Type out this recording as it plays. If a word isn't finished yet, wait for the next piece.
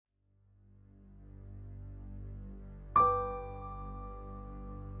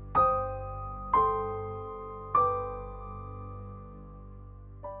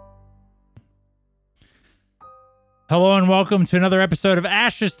Hello and welcome to another episode of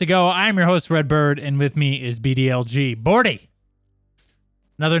Ashes to Go. I'm your host, Redbird, and with me is BDLG. Bordy,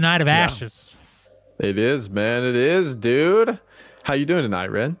 another night of ashes. It is, man. It is, dude. How you doing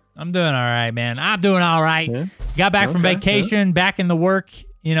tonight, Red? I'm doing all right, man. I'm doing all right. Yeah. Got back from vacation, back in the work,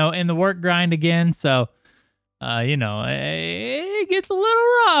 in the work grind again. So, it gets a little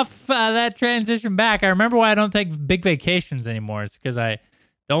rough, that transition back. I remember why I don't take big vacations anymore. It's because I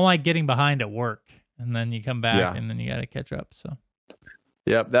don't like getting behind at work. And then you come back and then you got to catch up. So,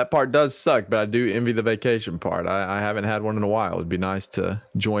 yep, that part does suck, but I do envy the vacation part. I haven't had one in a while. It'd be nice to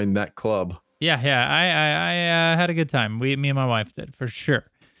join that club. Yeah. I had a good time. Me and my wife did for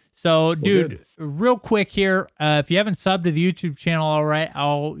sure. So, dude, real quick here, if you haven't subbed to the YouTube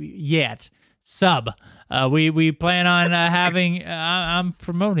channel yet, sub. We plan on having. I'm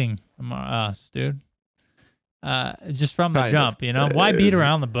promoting us, dude. Just from the jump, why beat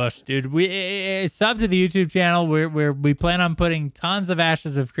around the bush, dude? We sub to the YouTube channel. We plan on putting tons of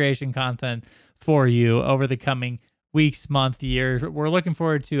Ashes of Creation content for you over the coming weeks, month, years. We're looking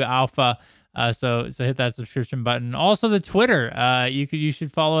forward to alpha. So hit that subscription button. Also the Twitter. You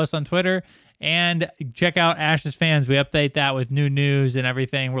should follow us on Twitter and check out Ashes Fans. We update that with new news and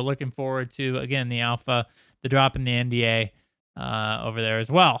everything. We're looking forward to, again, the alpha, the drop in the NDA over there as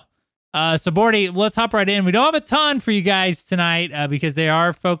well. So Bordy, let's hop right in. We don't have a ton for you guys tonight because they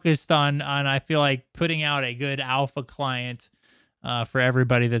are focused on I feel like putting out a good alpha client for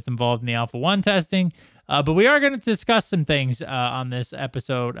everybody that's involved in the Alpha 1 testing. But we are going to discuss some things on this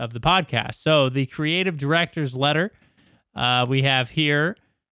episode of the podcast. So the creative director's letter we have here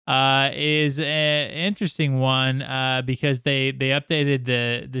is an interesting one because they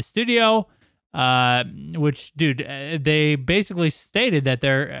updated the studio. Which, dude, they basically stated that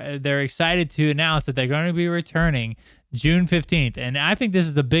they're excited to announce that they're going to be returning June 15th, and I think this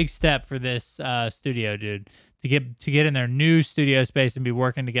is a big step for this studio, dude, to get in their new studio space and be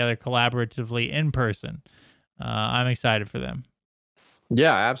working together collaboratively in person. I'm excited for them.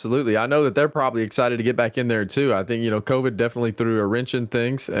 Yeah, absolutely. I know that they're probably excited to get back in there too. I think COVID definitely threw a wrench in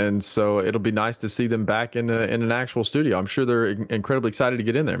things, and so it'll be nice to see them back in an actual studio. I'm sure they're incredibly excited to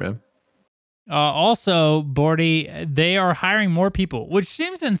get in there, man. Also, Bordy, they are hiring more people, which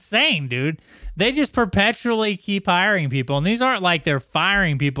seems insane, dude. They just perpetually keep hiring people, and these aren't like they're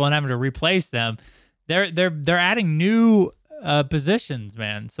firing people and having to replace them. They're adding new positions,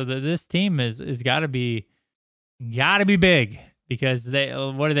 man. So that this team is gotta be big because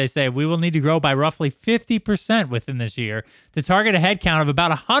what do they say? We will need to grow by roughly 50% within this year to target a headcount of about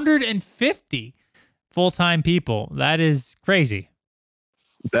 150 full-time people. That is crazy.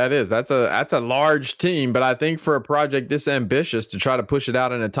 That's a large team, but I think for a project this ambitious to try to push it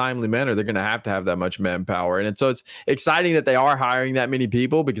out in a timely manner, they're going to have that much manpower. And so it's exciting that they are hiring that many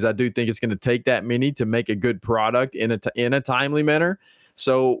people because I do think it's going to take that many to make a good product in a timely manner.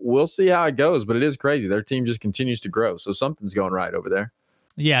 So we'll see how it goes, but it is crazy. Their team just continues to grow. So something's going right over there.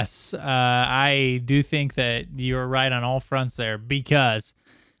 Yes, I do think that you're right on all fronts there because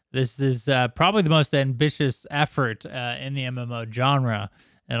this is probably the most ambitious effort in the MMO genre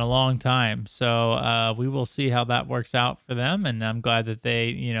in a long time. So we will see how that works out for them. And I'm glad that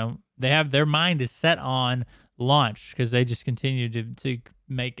they have their mind is set on launch because they just continue to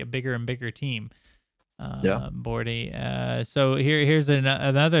make a bigger and bigger team. Bordy. So here's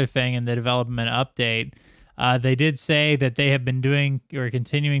another thing in the development update. They did say that they have been doing or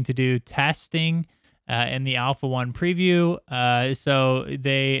continuing to do testing in the Alpha 1 preview. So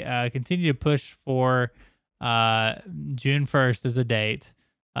they continue to push for June 1st as a date.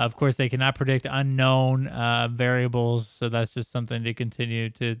 Of course, they cannot predict unknown variables, so that's just something to continue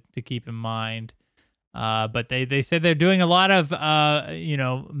to keep in mind. But they said they're doing a lot of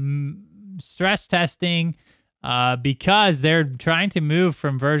stress testing because they're trying to move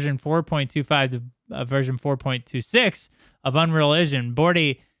from version 4.25 to version 4.26 of Unreal Engine.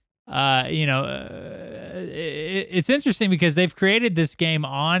 Bordy, it's interesting because they've created this game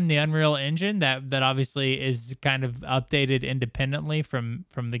on the Unreal Engine that obviously is kind of updated independently from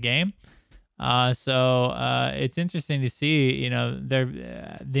the game. So it's interesting to see,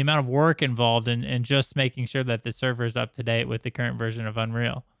 the amount of work involved in just making sure that the server is up to date with the current version of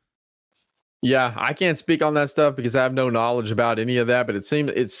Unreal. Yeah, I can't speak on that stuff because I have no knowledge about any of that, but it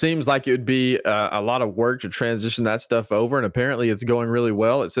seems like it would be a lot of work to transition that stuff over, and apparently it's going really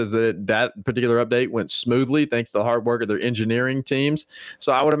well. It says that particular update went smoothly thanks to the hard work of their engineering teams.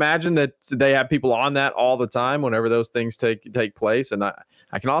 So I would imagine that they have people on that all the time whenever those things take place, and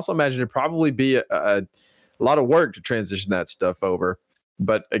I can also imagine it'd probably be a lot of work to transition that stuff over.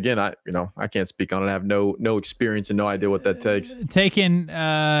 But again, I can't speak on it. I have no experience and no idea what that takes. Taken,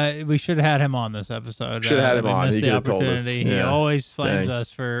 we should have had him on this episode. Should have had him we on. missed He the could have told us. opportunity. He Yeah. always flames Dang.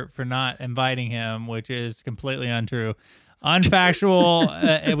 us for not inviting him, which is completely untrue.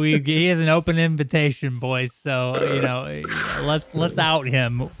 Unfactual. He has an open invitation, boys. So let's out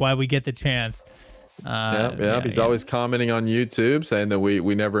him while we get the chance. Yeah. He's always commenting on YouTube saying that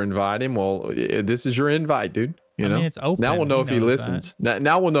we never invite him. Well, this is your invite, dude. You know, it's open. Now we'll know if he knows listens.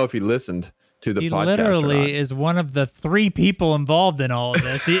 Now we'll know if he listened to the He podcast. literally is one of the 3 people involved in all of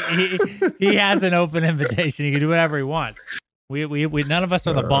this. He has an open invitation. He can do whatever he wants. We none of us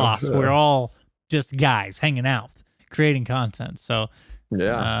are the boss. We're all just guys hanging out, creating content. So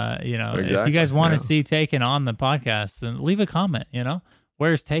exactly. if you guys want to see Taken on the podcast, then leave a comment.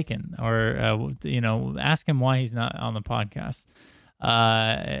 Where's Taken, or ask him why he's not on the podcast.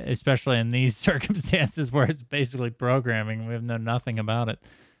 Especially in these circumstances where it's basically programming. We have known nothing about it.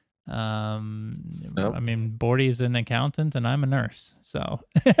 I mean, Bordy is an accountant and I'm a nurse. So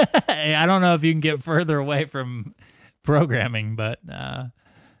I don't know if you can get further away from programming, but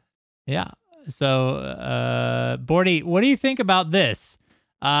yeah. So Bordy, what do you think about this?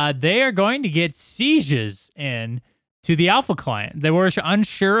 They are going to get sieges in to the alpha client. They were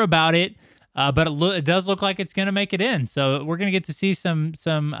unsure about it. But it does look like it's going to make it in. So we're going to get to see some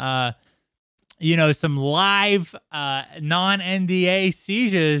live non-NDA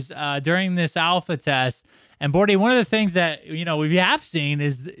sieges during this alpha test. And Bordy, one of the things that we have seen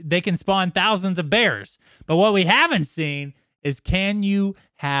is they can spawn thousands of bears. But what we haven't seen is, can you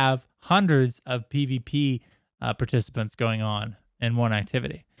have hundreds of PvP participants going on in one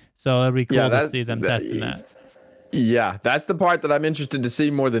activity? So it'd be cool to see them testing that. Yeah, that's the part that I'm interested to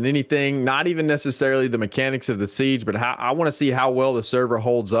see more than anything. Not even necessarily the mechanics of the siege, but how I want to see how well the server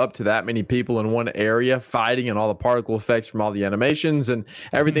holds up to that many people in one area fighting, and all the particle effects from all the animations and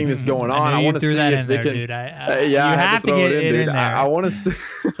everything that's going on. I want to see if they can. Dude. You have to get it in there. I want to see.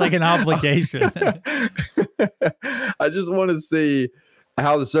 It's like an obligation. I just want to see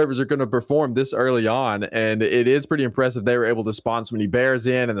how the servers are going to perform this early on, and it is pretty impressive they were able to spawn so many bears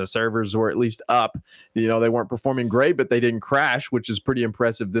in, and the servers were at least up. They weren't performing great, but they didn't crash, which is pretty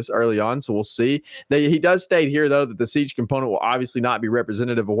impressive this early on. So we'll see. He does state here though that the siege component will obviously not be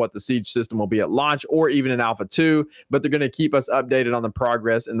representative of what the siege system will be at launch or even in alpha 2, but they're going to keep us updated on the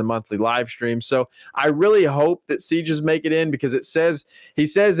progress in the monthly live stream. So I really hope that sieges make it in, because he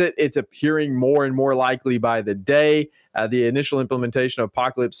says that it's appearing more and more likely by the day. The initial implementation of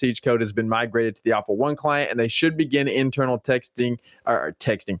Apocalypse Siege code has been migrated to the Alpha 1 client, and they should begin internal testing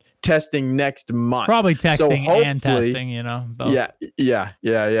next month. Probably texting and testing, both. Yeah.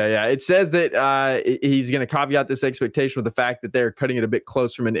 It says that he's going to caveat this expectation with the fact that they're cutting it a bit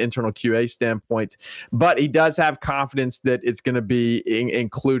close from an internal QA standpoint, but he does have confidence that it's going to be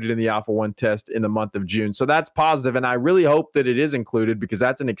included in the Alpha 1 test in the month of June. So that's positive, and I really hope that it is included, because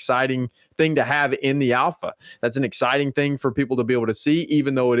that's an exciting thing to have in the alpha. That's an exciting thing for people to be able to see,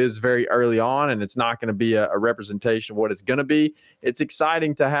 even though it is very early on and it's not going to be a representation of what it's going to be. It's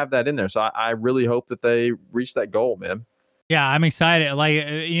exciting to have that in there. So I really hope that they reach that goal, man. Yeah, I'm excited. Like,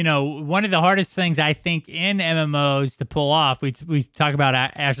 one of the hardest things I think in MMOs to pull off, we talk about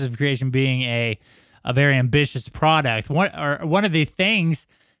Ashes of Creation being a very ambitious product. One of the things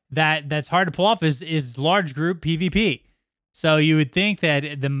that's hard to pull off is large group PvP. So you would think that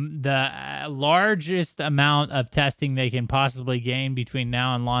the largest amount of testing they can possibly gain between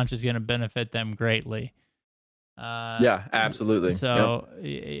now and launch is going to benefit them greatly. Yeah, absolutely. So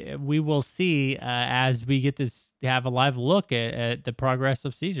we will see as we get to have a live look at the progress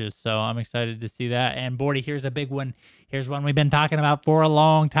of sieges. So I'm excited to see that. And Bordy, here's a big one. Here's one we've been talking about for a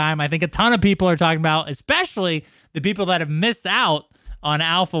long time. I think a ton of people are talking about, especially the people that have missed out on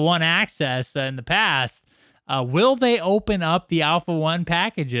Alpha 1 access in the past. Will they open up the Alpha 1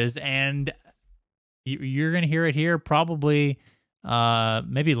 packages? And you're going to hear it here probably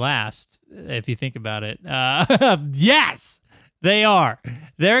maybe last, if you think about it. Yes, they are.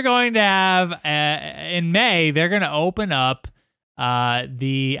 They're going to have, in May, they're going to open up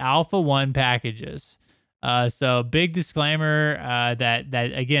the Alpha 1 packages. So big disclaimer that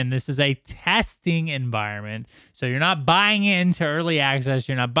again, this is a testing environment. So you're not buying into early access.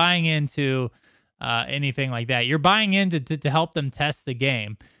 You're not buying into anything like that. You're buying in to help them test the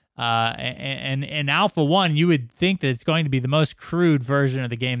game. And in Alpha 1, you would think that it's going to be the most crude version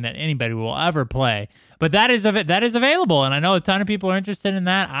of the game that anybody will ever play. But that is available, and I know a ton of people are interested in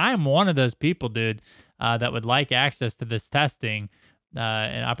that. I'm one of those people, dude, that would like access to this testing,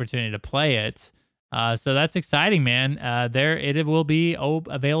 an opportunity to play it. So that's exciting, man. It will be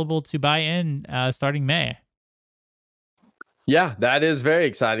available to buy in starting May. Yeah, that is very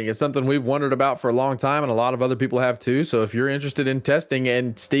exciting. It's something we've wondered about for a long time, and a lot of other people have too. So if you're interested in testing,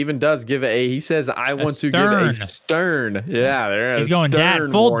 and Steven does give he says, I A want to give a stern. stern. Yeah, there He's is going dad,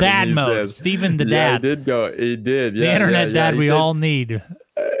 stern full warning, dad he mode. says. Steven the Yeah, dad. he did. The Yeah, internet dad He we said, all need.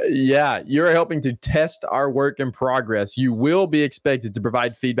 Yeah, you're helping to test our work in progress. You will be expected to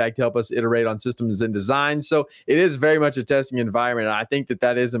provide feedback to help us iterate on systems and design. So it is very much a testing environment. And I think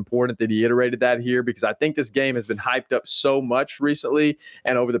that is important that he iterated that here, because I think this game has been hyped up so much recently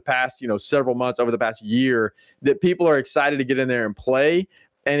and over the past, several months, over the past year, that people are excited to get in there and play.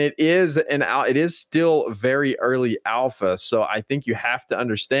 And it is still very early alpha. So I think you have to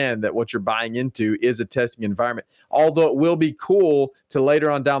understand that what you're buying into is a testing environment. Although it will be cool to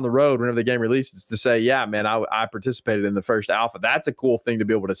later on down the road, whenever the game releases, to say, yeah, man, I participated in the first alpha. That's a cool thing to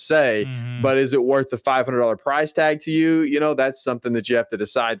be able to say. Mm-hmm. But is it worth the $500 price tag to you? That's something that you have to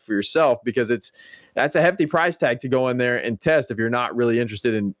decide for yourself, because that's a hefty price tag to go in there and test if you're not really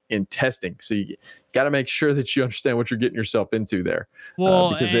interested in testing. So you got to make sure that you understand what you're getting yourself into there.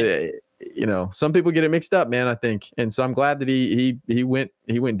 Well, Because some people get it mixed up, man, I think. And so I'm glad that he went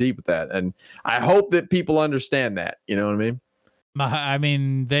deep with that. And I hope that people understand that. You know what I mean? I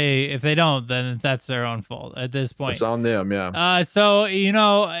mean, if they don't, then that's their own fault at this point. It's on them, yeah. So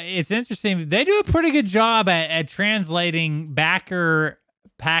it's interesting. They do a pretty good job at translating backer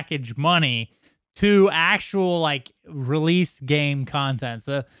package money to actual like release game content.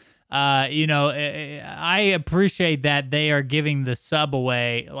 So, I appreciate that they are giving the sub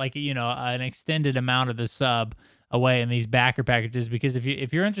away, like an extended amount of the sub away in these backer packages, because if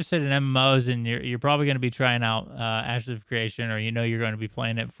you're interested in MMOs and you're probably going to be trying out Ashes of Creation, or you're going to be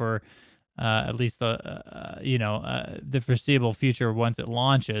playing it for at least the foreseeable future once it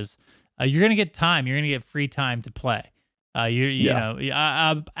launches, you're going to get time. You're going to get free time to play. As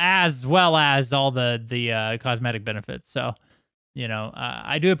well as all the cosmetic benefits. So,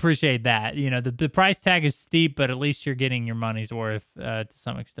 I do appreciate that. The price tag is steep, but at least you're getting your money's worth to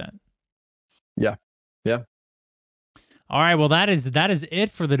some extent. Yeah. All right, well that is it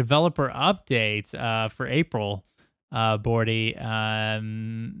for the developer update for April, Bordy.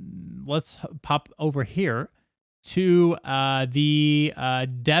 Let's pop over here to the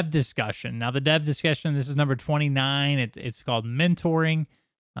dev discussion. Now the dev discussion, this is number 29. It's called mentoring.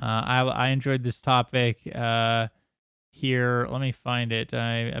 I enjoyed this topic here. Let me find it.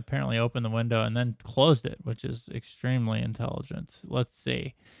 I apparently opened the window and then closed it, which is extremely intelligent. Let's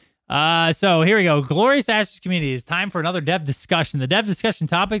see. So here we go. Glorious Ashes community. It's time for another dev discussion. The dev discussion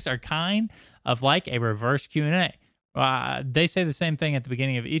topics are kind of like a reverse Q&A. They say the same thing at the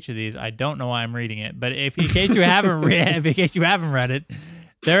beginning of each of these. I don't know why I'm reading it, but in case you haven't read it,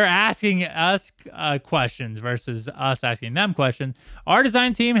 they're asking us questions versus us asking them questions. Our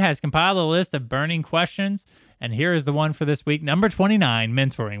design team has compiled a list of burning questions, and here is the one for this week. Number 29,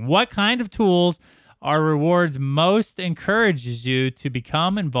 mentoring. What kind of tools or rewards most encourages you to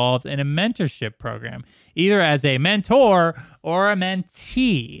become involved in a mentorship program, either as a mentor or a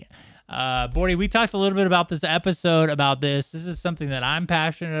mentee? Bordy, we talked a little bit about this episode about this. This is something that I'm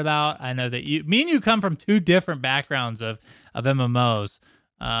passionate about. I know that me and you come from two different backgrounds of MMOs.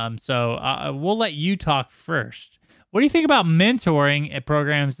 So we'll let you talk first. What do you think about mentoring at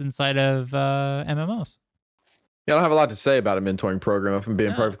programs inside of MMOs? Yeah, I don't have a lot to say about a mentoring program, if I'm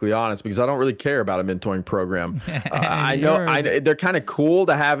being perfectly honest, because I don't really care about a mentoring program. I know they're kind of cool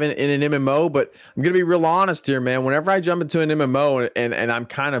to have in an MMO, but I'm going to be real honest here, man. Whenever I jump into an MMO and I'm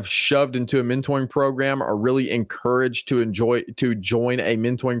kind of shoved into a mentoring program, or really encouraged to join a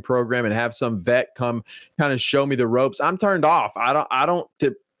mentoring program and have some vet come kind of show me the ropes, I'm turned off.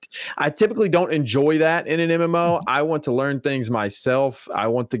 I typically don't enjoy that in an MMO. I want to learn things myself. I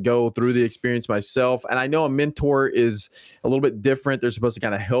want to go through the experience myself. And I know a mentor is a little bit different. They're supposed to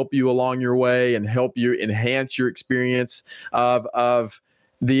kind of help you along your way and help you enhance your experience of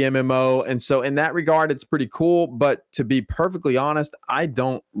the MMO. And so in that regard, it's pretty cool. But to be perfectly honest, I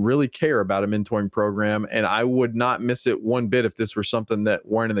don't really care about a mentoring program, and I would not miss it one bit if this were something that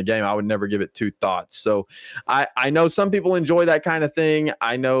weren't in the game. I would never give it two thoughts. So I know some people enjoy that kind of thing.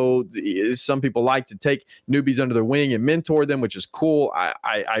 I know some people like to take newbies under their wing and mentor them, which is cool.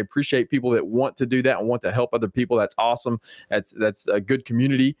 I appreciate people that want to do that and want to help other people. That's awesome. That's a good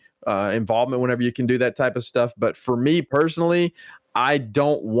community involvement whenever you can do that type of stuff. But for me personally, I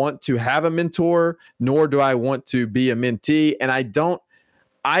don't want to have a mentor, nor do I want to be a mentee. And I don't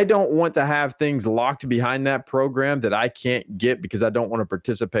want to have things locked behind that program that I can't get because I don't want to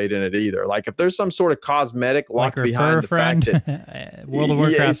participate in it either. Like if there's some sort of cosmetic locked behind the fact that World of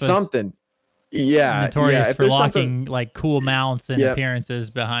Warcraft something. Yeah. Notorious if for locking like cool mounts and appearances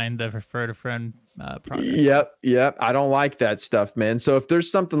behind the refer to friend progress. Yep. I don't like that stuff, man. So if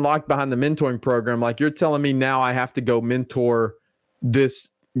there's something locked behind the mentoring program, like you're telling me now I have to go mentor this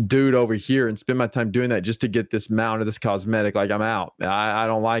dude over here and spend my time doing that just to get this mount or this cosmetic, like I'm out. I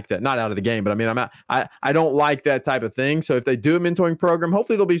don't like that. Not out of the game, but I mean, I'm out. I don't like that type of thing. So if they do a mentoring program,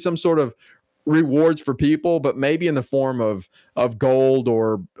 hopefully there'll be some sort of rewards for people, but maybe in the form of gold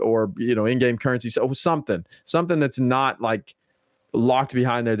or in-game currency. So something that's not like locked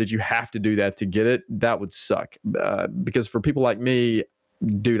behind there that you have to do that to get it. That would suck. Because for people like me,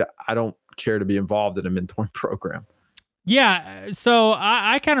 dude, I don't care to be involved in a mentoring program. Yeah, so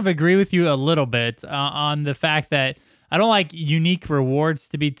I kind of agree with you a little bit on the fact that I don't like unique rewards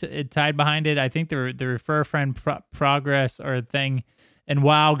to be tied behind it. I think the refer friend progress or thing and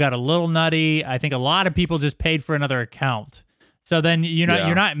WoW got a little nutty. I think a lot of people just paid for another account. So then you're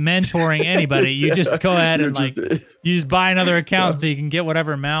not mentoring anybody. You just go ahead and you just buy another account so you can get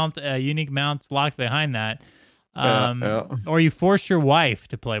whatever mount, unique mounts locked behind that. Or you force your wife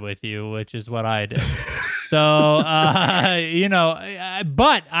to play with you, which is what I did. So,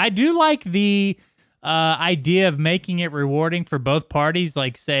 but I do like the idea of making it rewarding for both parties.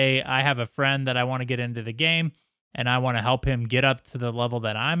 Like, say I have a friend that I want to get into the game and I want to help him get up to the level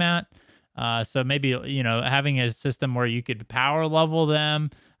that I'm at. So maybe, having a system where you could power level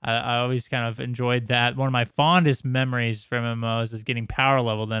them. I always kind of enjoyed that. One of my fondest memories from MMOs is getting power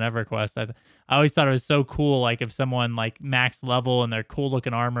leveled in EverQuest. I always thought it was so cool. Like if someone like max level and their cool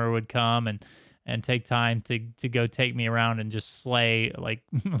looking armor would come and take time to go take me around and just slay like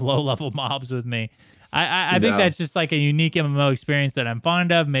low level mobs with me. I think that's just like a unique MMO experience that I'm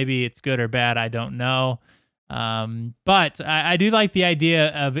fond of. Maybe it's good or bad. I don't know. But I do like the idea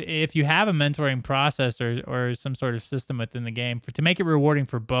of if you have a mentoring process or some sort of system within the game to make it rewarding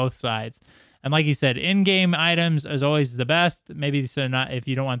for both sides. And like you said, in-game items is always the best. Maybe so not if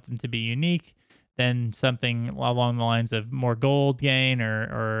you don't want them to be unique, then something along the lines of more gold gain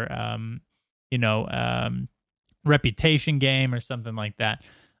or reputation game or something like that.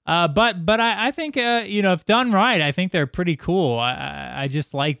 But I think if done right, I think they're pretty cool. I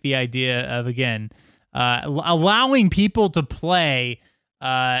just like the idea of again. Allowing people to play,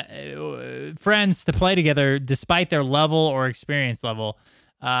 friends to play together despite their level or experience level.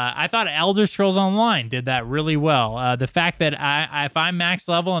 I thought Elder Scrolls Online did that really well. The fact that if I'm max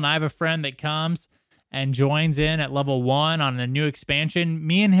level and I have a friend that comes and joins in at level 1 on a new expansion,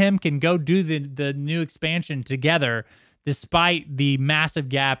 me and him can go do the new expansion together despite the massive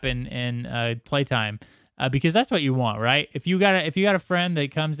gap in playtime. Because that's what you want, right? If you got a friend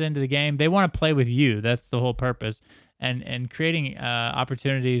that comes into the game, they want to play with you. That's the whole purpose. And creating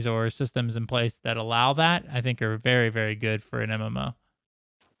opportunities or systems in place that allow that, I think, are very, very good for an MMO.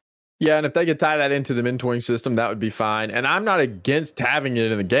 Yeah, and if they could tie that into the mentoring system, that would be fine. And I'm not against having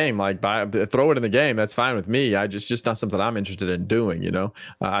it in the game. Like, throw it in the game. That's fine with me. Just not something I'm interested in doing.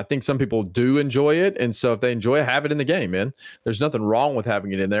 I think some people do enjoy it, and so if they enjoy it, have it in the game, man. There's nothing wrong with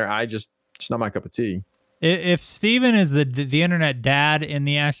having it in there. It's not my cup of tea. If Steven is the internet dad in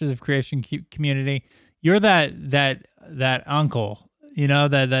the Ashes of Creation community, you're that uncle,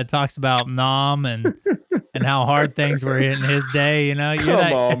 that talks about Nom and how hard things were in his day. You're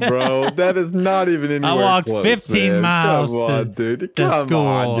Come on, bro. That is not even anywhere I walked close, 15 man. miles Come on, dude. Come school.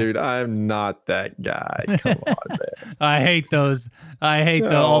 on, dude. I'm not that guy. Come on, man. I hate those.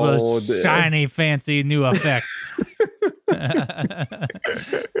 All those shiny, fancy new effects.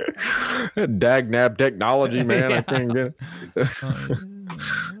 Dagnab technology, man. Yeah. I can't get it.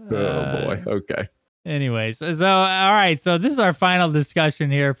 Oh boy. Okay. Anyways, so all right, so this is our final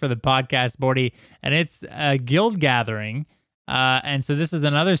discussion here for the podcast, Bordy, and it's Guild Gathering. And so this is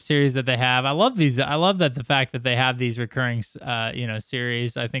another series that they have. I love these. I love that the fact that they have these recurring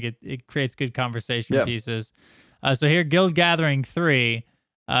series. I think it creates good conversation pieces. So here, Guild Gathering 3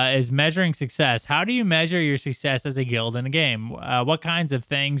 is measuring success. How do you measure your success as a guild in a game? What kinds of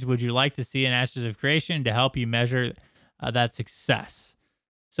things would you like to see in Ashes of Creation to help you measure that success?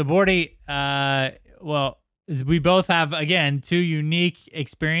 So, Bordy, we both have, again, 2 unique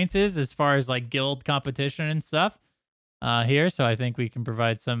experiences as far as like guild competition and stuff here. So I think we can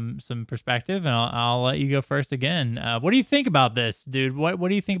provide some perspective, and I'll let you go first again. What do you think about this, dude? What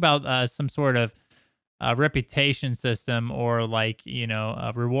do you think about some sort of reputation system or like,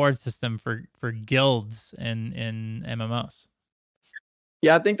 a reward system for guilds in MMOs?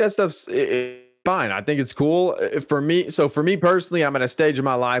 Yeah, I think that stuff's fine. I think it's cool for me. So for me personally, I'm at a stage in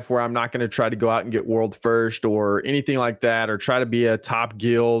my life where I'm not going to try to go out and get world first or anything like that, or try to be a top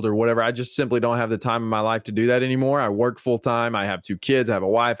guild or whatever. I just simply don't have the time in my life to do that anymore. I work full time. I have 2 kids. I have a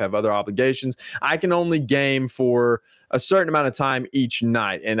wife. I have other obligations. I can only game for a certain amount of time each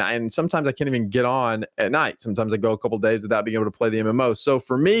night. And sometimes I can't even get on at night. Sometimes I go a couple days without being able to play the MMO. So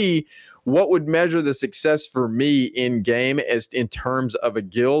for me, what would measure the success for me in game as in terms of a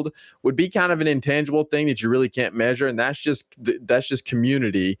guild would be kind of an intangible thing that you really can't measure, and that's just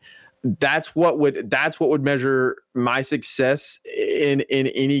community. That's what would measure my success in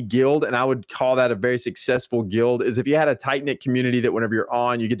any guild, and I would call that a very successful guild, is if you had a tight-knit community that whenever you're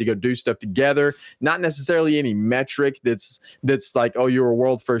on, you get to go do stuff together. Not necessarily any metric that's like, oh, you were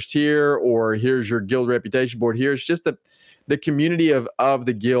world first here, or here's your guild reputation board here. It's just the community of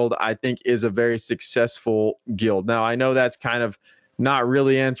the guild, I think, is a very successful guild. Now, I know that's kind of not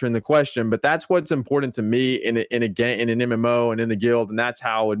really answering the question, but that's what's important to me in a game, in an MMO, and in the guild, and that's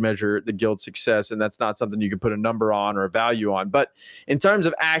how I would measure the guild's success. And that's not something you can put a number on or a value on. But in terms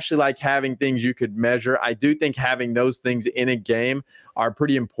of actually like having things you could measure, I do think having those things in a game are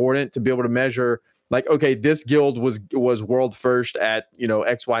pretty important to be able to measure. Like, okay, this guild was world first at,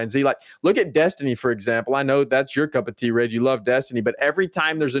 X, Y, and Z. Like, look at Destiny, for example. I know that's your cup of tea, Raid. You love Destiny, but every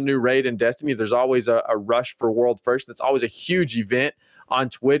time there's a new raid in Destiny, there's always a rush for world first. That's always a huge event on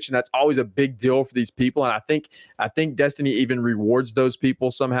Twitch, and that's always a big deal for these people. And I think Destiny even rewards those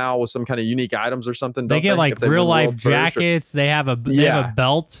people somehow with some kind of unique items or something. They get like real life jackets. They have a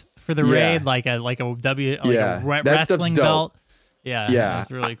belt for the raid, like a wrestling belt. Yeah,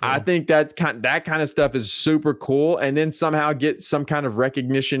 that's really cool. I think that kind of stuff is super cool, and then somehow get some kind of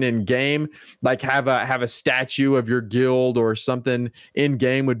recognition in game, like have a statue of your guild or something in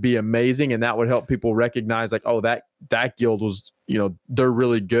game would be amazing, and that would help people recognize like, oh, that guild was, they're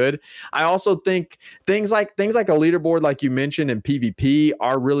really good. I also think things like a leaderboard, like you mentioned, in PvP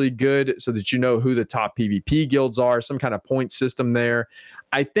are really good, so that you know who the top PvP guilds are, some kind of point system there.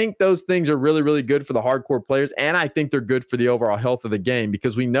 I think those things are really, really good for the hardcore players, and I think they're good for the overall health of the game,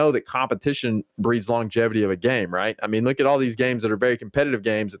 because we know that competition breeds longevity of a game, right? I mean, look at all these games that are very competitive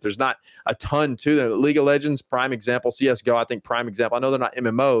games that there's not a ton to them. League of Legends, prime example. CSGO, I think, prime example. I know they're not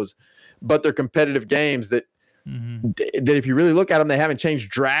MMOs, but they're competitive games that that if you really look at them, they haven't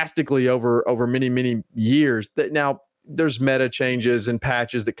changed drastically over many, many years. That now there's meta changes and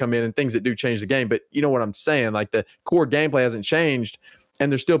patches that come in and things that do change the game, but you know what I'm saying? Like the core gameplay hasn't changed,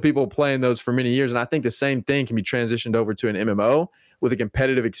 and there's still people playing those for many years. And I think the same thing can be transitioned over to an MMO with a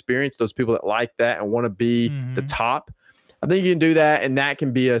competitive experience. Those people that like that and want to be the top, I think you can do that, and that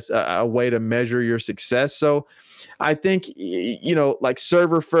can be a way to measure your success. So I think, like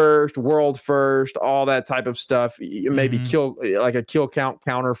server first, world first, all that type of stuff, maybe like a kill count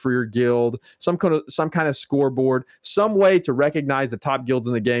counter for your guild, some kind of scoreboard, some way to recognize the top guilds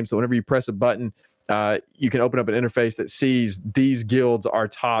in the game. So whenever you press a button, you can open up an interface that sees these guilds are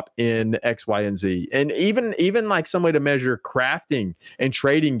top in X, Y, and Z. And even like some way to measure crafting and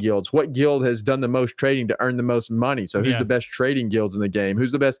trading guilds. What guild has done the most trading to earn the most money? So who's the best trading guilds in the game?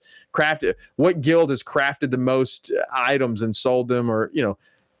 Who's the best crafted? What guild has crafted the most items and sold them? Or,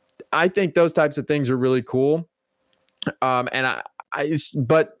 I think those types of things are really cool.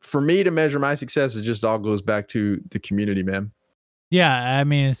 But for me to measure my success, it just all goes back to the community, man. Yeah, I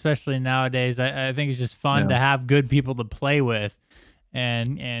mean, especially nowadays, I think it's just fun to have good people to play with,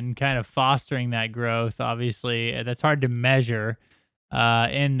 and kind of fostering that growth. Obviously, that's hard to measure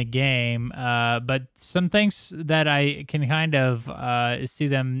in the game, but some things that I can kind of see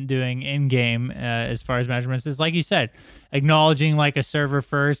them doing in game as far as measurements is, like you said, acknowledging like a server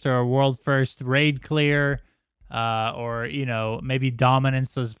first or a world first raid clear. Or maybe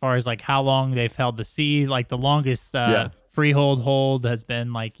dominance as far as like how long they've held the siege, like the longest freehold hold has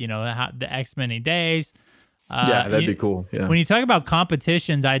been like the X many days. That'd be cool. Yeah. When you talk about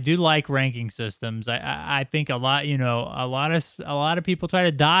competitions, I do like ranking systems. I think a lot of people try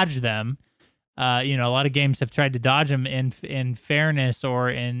to dodge them. A lot of games have tried to dodge them in fairness or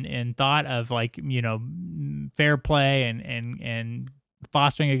in thought of like fair play and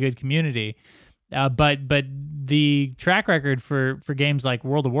fostering a good community. But the track record for games like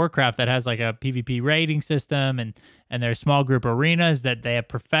World of Warcraft that has like a PvP rating system and there's small group arenas that they have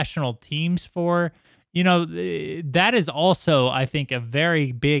professional teams for, that is also, I think, a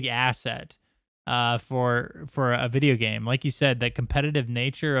very big asset for a video game. Like you said, the competitive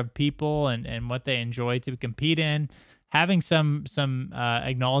nature of people and what they enjoy to compete in. Having some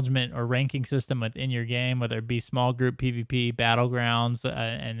acknowledgement or ranking system within your game, whether it be small group PvP, battlegrounds,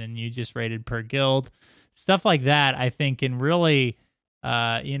 and then you just rated per guild, stuff like that, I think can really,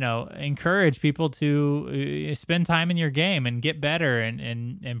 encourage people to spend time in your game and get better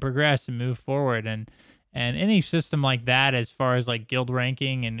and progress and move forward. And any system like that, as far as like guild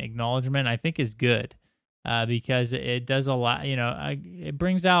ranking and acknowledgement, I think is good. because it does a lot. It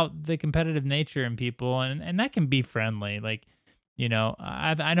brings out the competitive nature in people, and that can be friendly. Like, I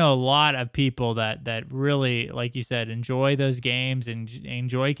know a lot of people that really, like you said, enjoy those games and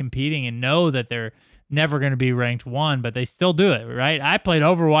enjoy competing and know that they're never going to be ranked 1, but they still do it, right? I played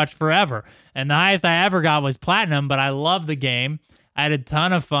Overwatch forever, and the highest I ever got was Platinum, but I love the game. I had a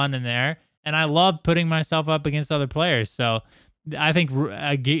ton of fun in there, and I love putting myself up against other players. So I think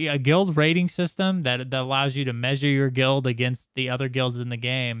a guild rating system that allows you to measure your guild against the other guilds in the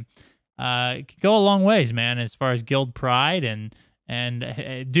game can go a long ways, man, as far as guild pride.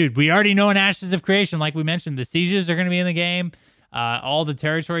 And dude, we already know in Ashes of Creation, like we mentioned, the sieges are going to be in the game. All the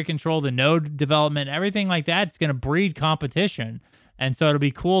territory control, the node development, everything like that, it's going to breed competition. And so it'll be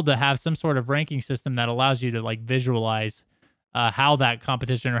cool to have some sort of ranking system that allows you to like visualize how that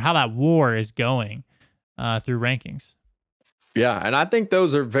competition or how that war is going through rankings. Yeah, and I think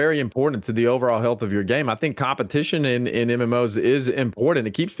those are very important to the overall health of your game. I think competition in MMOs is important.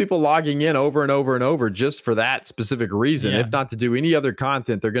 It keeps people logging in over and over and over just for that specific reason. If not to do any other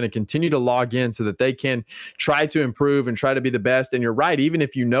content, they're going to continue to log in so that they can try to improve and try to be the best. And you're right, even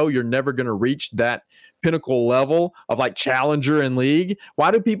if you know you're never going to reach that pinnacle level of like challenger in league, why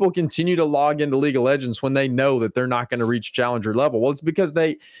do people continue to log into League of Legends when they know that they're not going to reach challenger level? Well, it's because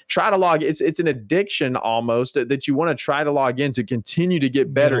they try to log. It's an addiction almost that you want to try to log in to continue to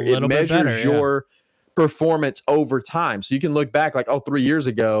get better. It measures your performance over time. So you can look back like, 3 years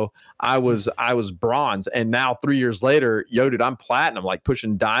ago I was bronze, and now 3 years later, dude, I'm platinum, like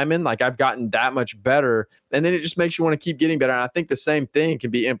pushing diamond. Like I've gotten that much better, and then it just makes you want to keep getting better. And I think the same thing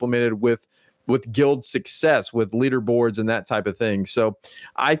can be implemented with guild success, with leaderboards and that type of thing. So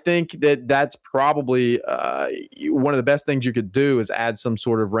I think that's probably one of the best things you could do is add some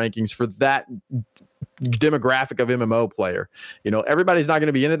sort of rankings for that demographic of MMO player. Everybody's not going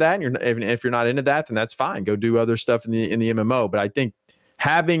to be into that, and if you're not into that, then that's fine. Go do other stuff in the MMO. But I think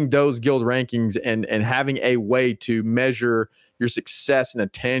having those guild rankings and having a way to measure your success in a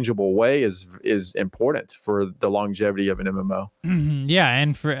tangible way is important for the longevity of an MMO. Yeah,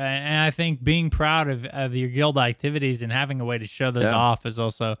 and I think being proud of your guild activities and having a way to show those off is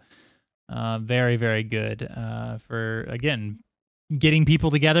also very, very good for, again, getting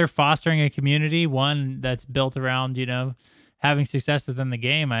people together, fostering a community, one that's built around, having success within the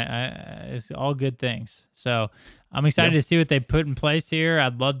game. It's all good things. So I'm excited to see what they put in place here.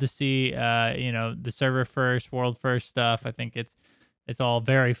 I'd love to see, the server first, world first stuff. I think it's all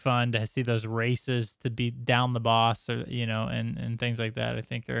very fun to see those races to beat down the boss, or, and things like that. I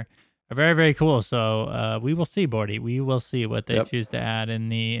think are very, very cool. So we will see, Bordy. We will see what they choose to add in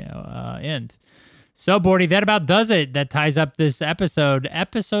the end. So, Bordy, that about does it. That ties up this episode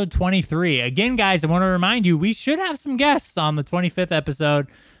 23. Again, guys, I want to remind you, we should have some guests on the 25th episode.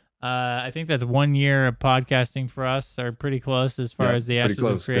 I think that's 1 year of podcasting for us, or pretty close as far as the Ashes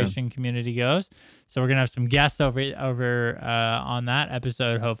of Creation community goes. So we're going to have some guests over on that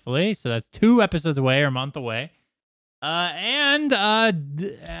episode, hopefully. So that's 2 episodes away, or a month away. And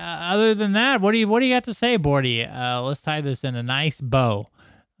other than that, what do you got to say, Bordy? Let's tie this in a nice bow.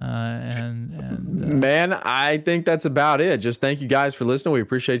 Man, I think that's about it. Just thank you guys for listening. We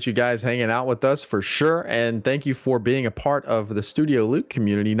appreciate you guys hanging out with us for sure. And thank you for being a part of the Studio Luke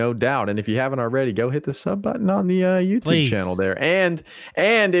community, no doubt. And if you haven't already, go hit the sub button on the YouTube channel there. And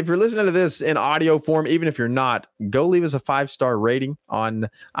if you're listening to this in audio form, even if you're not, go leave us a 5-star rating on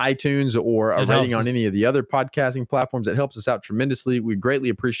iTunes, or a rating on any of the other podcasting platforms. It helps us out tremendously. We greatly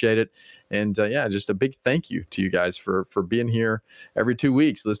appreciate it. And just a big thank you to you guys for being here every 2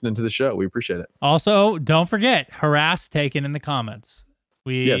 weeks listening to the show. We appreciate it. Also, don't forget, harass taken in the comments.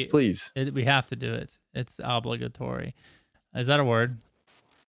 Yes, please. We have to do it. It's obligatory. Is that a word?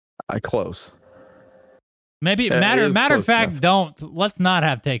 Close. Maybe matter of fact, let's not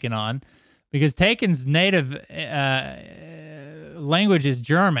have Taken on, because Taken's native language is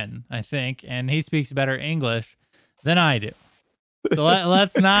German, I think, and he speaks better English than I do. So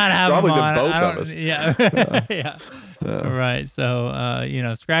let's not have him on. Both of us. Yeah. Yeah. Right.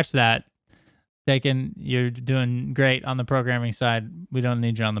 So, scratch that. Taken, you're doing great on the programming side. We don't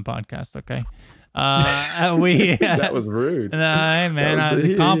need you on the podcast, okay? That was rude. Hey, man, that was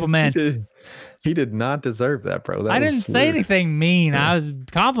a compliment. He did not deserve that, bro. I didn't say anything mean. I was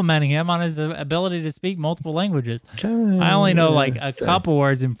complimenting him on his ability to speak multiple languages. I only know like a couple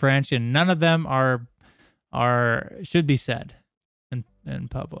words in French, and none of them should be said in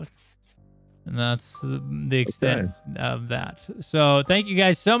public. And that's the extent of that. So thank you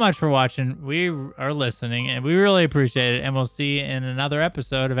guys so much for watching. We are listening, and we really appreciate it. And we'll see you in another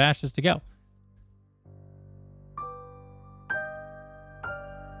episode of Ashes to Go.